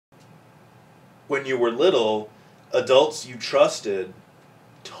when you were little, adults you trusted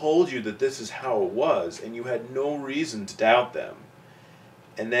told you that this is how it was, and you had no reason to doubt them.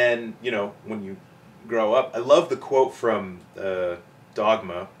 And then, you know, when you grow up, I love the quote from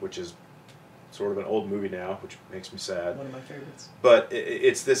Dogma, which is sort of an old movie now, which makes me sad. One of my favorites. But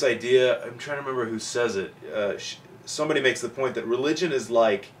it's this idea, I'm trying to remember who says it. Somebody makes the point that religion is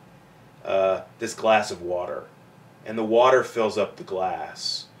like this glass of water, and the water fills up the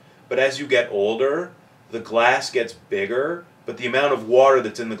glass. But as you get older, the glass gets bigger, but the amount of water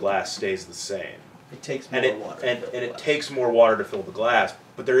that's in the glass stays the same. It takes more water. And it takes more water to fill the glass,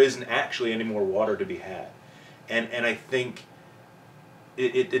 but there isn't actually any more water to be had. And I think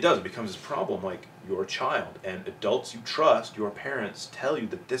it does. It becomes this problem, like you're a child, and adults you trust, your parents, tell you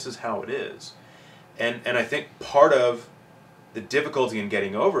that this is how it is. And I think part of the difficulty in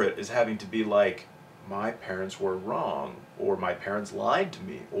getting over it is having to be like, my parents were wrong, or my parents lied to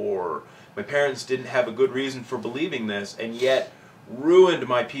me, or my parents didn't have a good reason for believing this, and yet ruined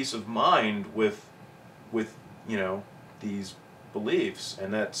my peace of mind with you know, these beliefs.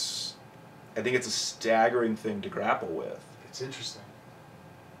 And that's, I think it's a staggering thing to grapple with. It's interesting.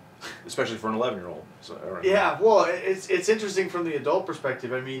 Especially for an 11-year-old. Yeah, well, it's interesting from the adult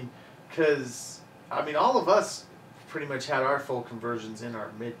perspective. I mean, because, I mean, all of us pretty much had our full conversions in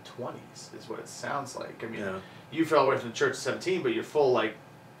our mid-20s, is what it sounds like. I mean, yeah. You fell away from the church at 17, but your full, like,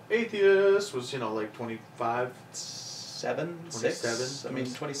 atheist was, you know, like 25? 6? I mean,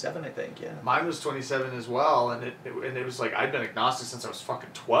 27, I think, yeah. Mine was 27 as well, and it was like, I'd been agnostic since I was fucking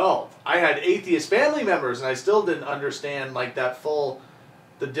 12. I had atheist family members, and I still didn't understand, like,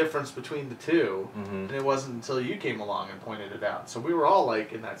 the difference between the two. Mm-hmm. And it wasn't until you came along and pointed it out. So we were all,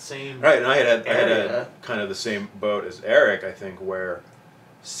 like, in that same right, and I had area. kind of the same boat as Eric, I think, where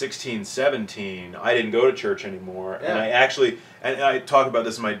 16, 17, I didn't go to church anymore. Yeah. And I actually, and I talk about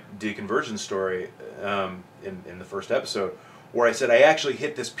this in my deconversion story in the first episode, where I said I actually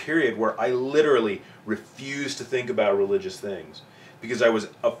hit this period where I literally refused to think about religious things. Because I was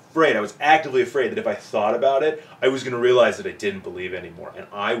afraid, I was actively afraid that if I thought about it, I was going to realize that I didn't believe anymore. And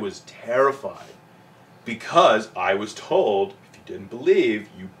I was terrified because I was told, if you didn't believe,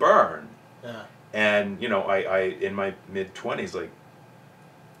 you burn. Yeah. And, you know, I in my mid-20s, like,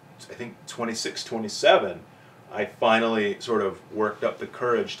 I think 26, 27, I finally sort of worked up the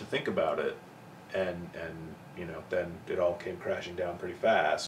courage to think about it. And you know, then it all came crashing down pretty fast.